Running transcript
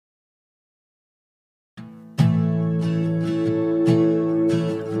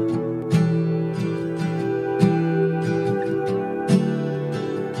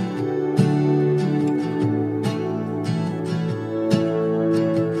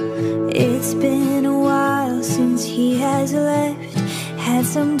It's been a while since he has left. Had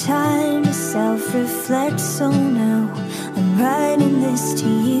some time to self-reflect, so now I'm writing this to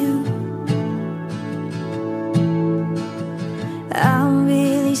you. I'm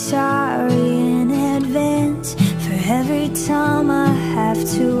really sorry in advance for every time I have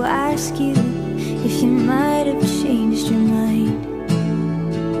to ask you if you might have changed your mind.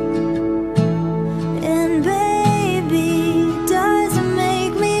 And baby, does it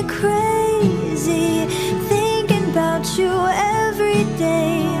make me crazy thinking about you every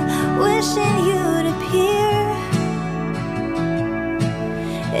day, wishing you'd appear?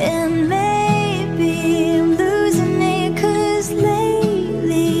 And maybe I'm losing it, 'cause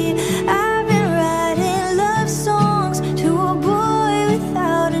lately I've been writing love songs to a boy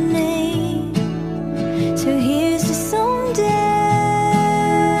without a name. So here's to someday.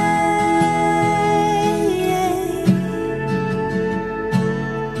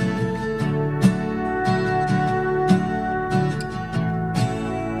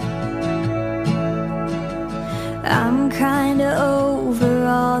 I'm kinda over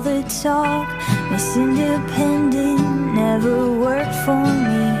all the talk. Miss Independent never worked for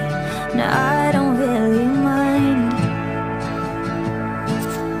me. Now I don't really mind.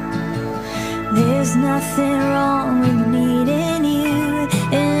 There's nothing wrong with needing you.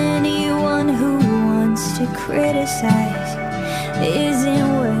 Anyone who wants to criticize isn't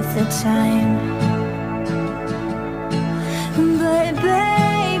worth the time. But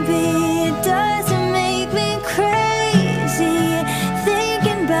baby, it doesn't make me crazy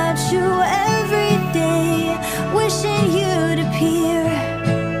thinking about you every day, wishing you'd appear.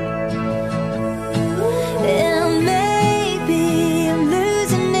 And maybe I'm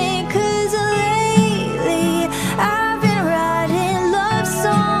losing it, 'cause lately I've been writing love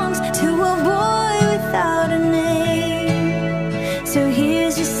songs to a boy without a name. So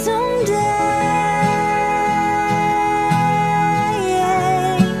here's your someday.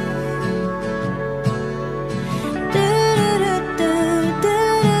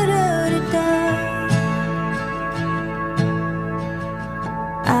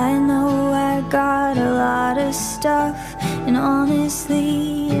 I know I got a lot of stuff, and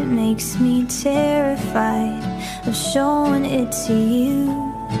honestly it makes me terrified of showing it to you.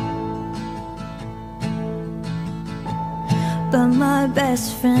 But my best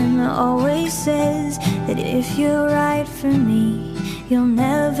friend always says that if you're right for me, you'll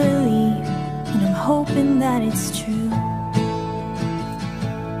never leave, and I'm hoping that it's true.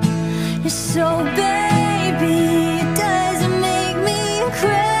 So baby,